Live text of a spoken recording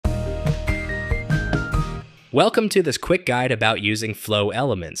Welcome to this quick guide about using flow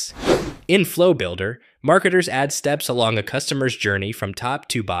elements. In Flow Builder, marketers add steps along a customer's journey from top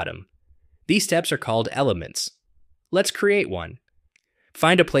to bottom. These steps are called elements. Let's create one.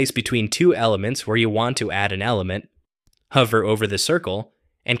 Find a place between two elements where you want to add an element, hover over the circle,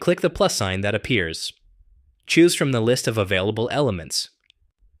 and click the plus sign that appears. Choose from the list of available elements.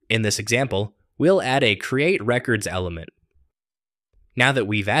 In this example, we'll add a Create Records element. Now that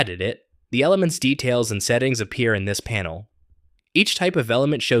we've added it, the element's details and settings appear in this panel. Each type of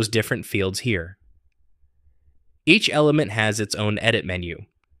element shows different fields here. Each element has its own edit menu.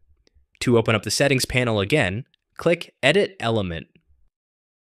 To open up the settings panel again, click Edit Element.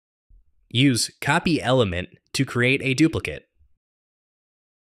 Use Copy Element to create a duplicate.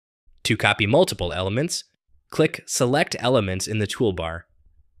 To copy multiple elements, click Select Elements in the toolbar.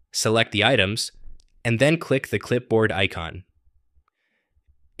 Select the items, and then click the clipboard icon.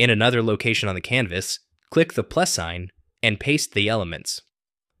 In another location on the canvas, click the plus sign and paste the elements.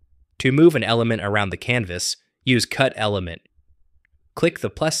 To move an element around the canvas, use Cut Element. Click the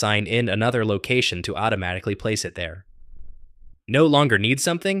plus sign in another location to automatically place it there. No longer need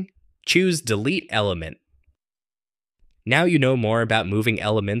something? Choose Delete Element. Now you know more about moving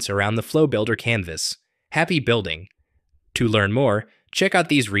elements around the Flow Builder canvas. Happy building! To learn more, check out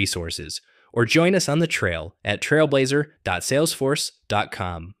these resources, or join us on the trail at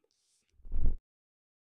trailblazer.salesforce.com.